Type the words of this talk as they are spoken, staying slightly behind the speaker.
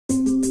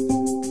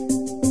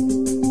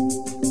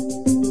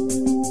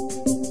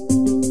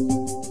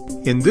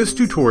In this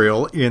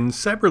tutorial in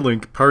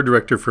CyberLink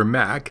PowerDirector for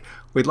Mac,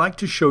 we'd like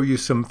to show you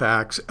some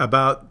facts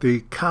about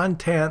the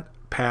Content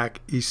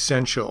Pack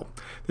Essential.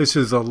 This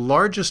is the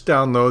largest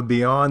download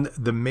beyond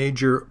the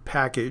major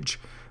package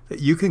that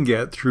you can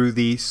get through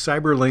the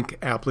CyberLink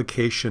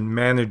Application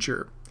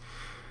Manager.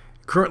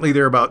 Currently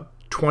there are about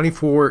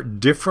 24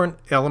 different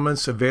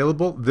elements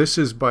available. This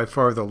is by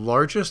far the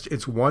largest.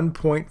 It's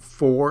 1.4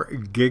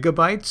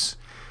 gigabytes.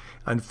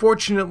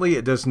 Unfortunately,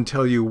 it doesn't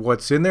tell you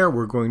what's in there.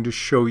 We're going to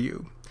show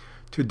you.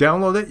 To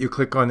download it, you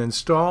click on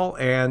Install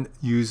and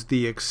use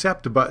the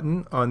Accept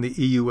button on the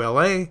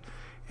EULA,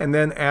 and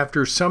then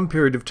after some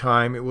period of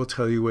time it will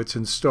tell you it's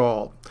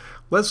installed.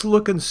 Let's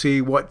look and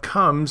see what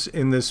comes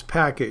in this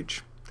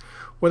package.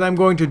 What I'm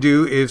going to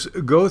do is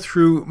go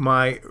through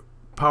my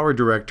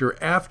PowerDirector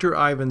after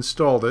I've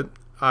installed it.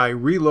 I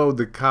reload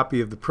the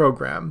copy of the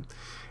program,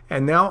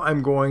 and now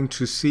I'm going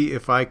to see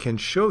if I can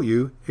show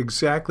you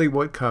exactly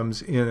what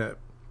comes in it.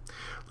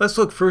 Let's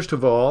look first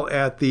of all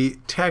at the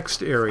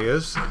text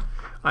areas.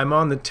 I'm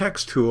on the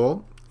text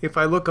tool. If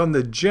I look on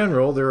the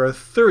general, there are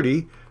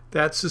 30.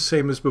 That's the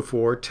same as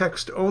before.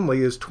 Text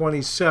only is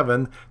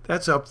 27.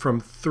 That's up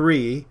from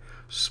 3.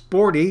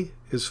 Sporty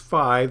is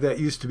 5. That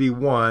used to be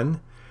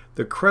 1.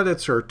 The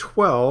credits are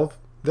 12.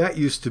 That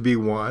used to be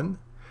 1.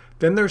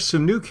 Then there's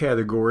some new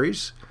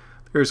categories.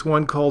 There's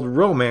one called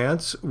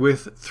Romance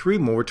with 3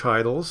 more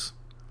titles.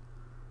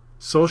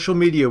 Social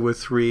Media with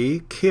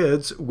 3.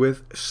 Kids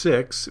with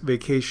 6.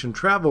 Vacation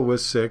Travel with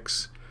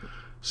 6.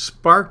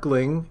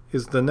 Sparkling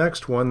is the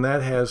next one.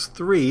 That has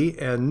 3,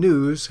 and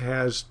News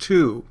has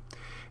 2.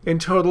 In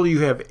total,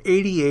 you have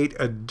 88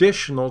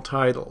 additional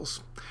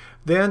titles.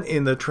 Then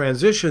in the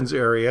Transitions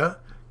area,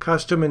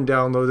 Custom and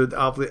Downloaded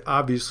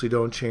obviously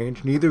don't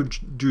change. Neither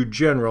do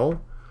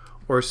General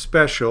or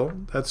Special.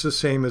 That's the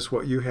same as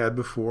what you had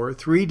before.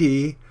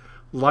 3D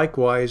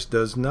likewise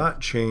does not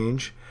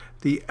change.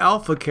 The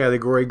Alpha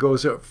category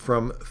goes up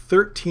from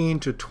 13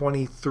 to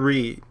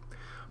 23.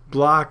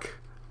 Block,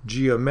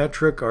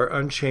 Geometric are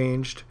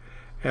unchanged,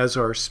 as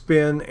are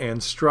Spin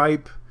and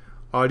Stripe,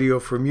 Audio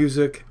for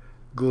Music,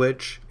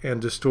 Glitch,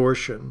 and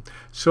Distortion.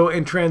 So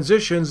in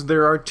Transitions,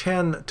 there are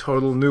 10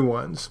 total new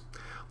ones.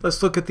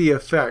 Let's look at the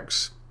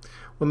effects.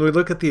 When we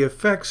look at the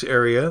effects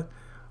area,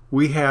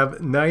 we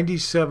have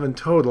 97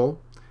 total,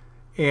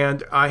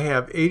 and I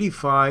have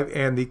 85,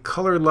 and the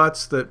color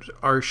LUTs that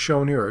are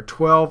shown here are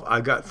 12. I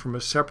got from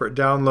a separate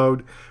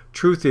download.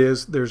 Truth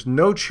is, there's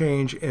no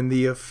change in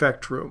the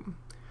effect room.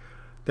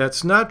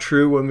 That's not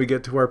true when we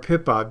get to our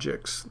PiP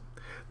objects.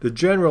 The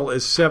general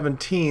is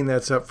 17,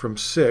 that's up from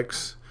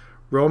 6.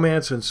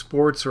 Romance and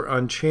sports are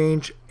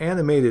unchanged.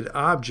 Animated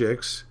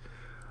objects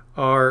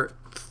are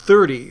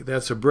 30,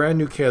 that's a brand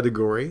new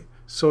category.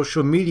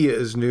 Social media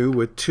is new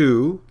with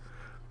 2.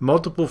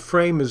 Multiple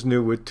frame is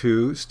new with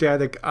 2.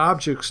 Static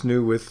objects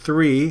new with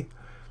 3.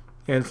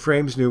 And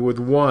frames new with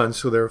 1.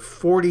 So there are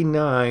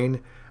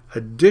 49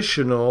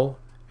 additional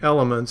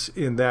elements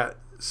in that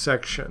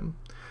section.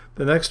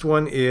 The next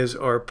one is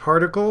our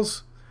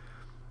particles.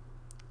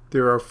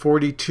 There are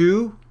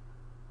 42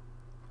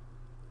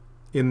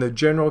 in the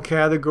general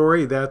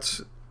category.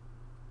 That's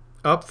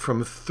up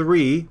from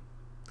 3.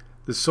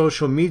 The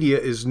social media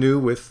is new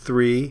with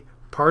 3.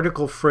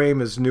 Particle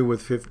frame is new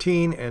with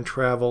 15, and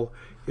travel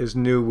is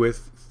new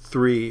with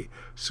 3.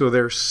 So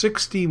there are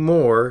 60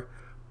 more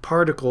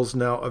particles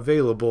now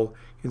available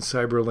in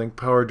CyberLink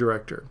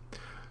PowerDirector.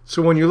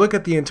 So when you look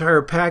at the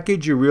entire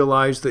package, you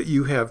realize that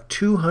you have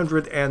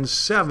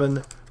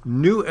 207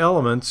 new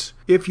elements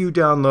if you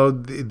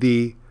download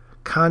the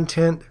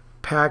Content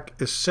Pack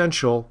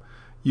Essential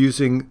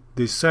using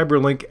the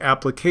CyberLink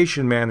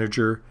Application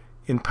Manager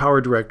in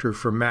PowerDirector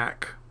for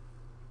Mac.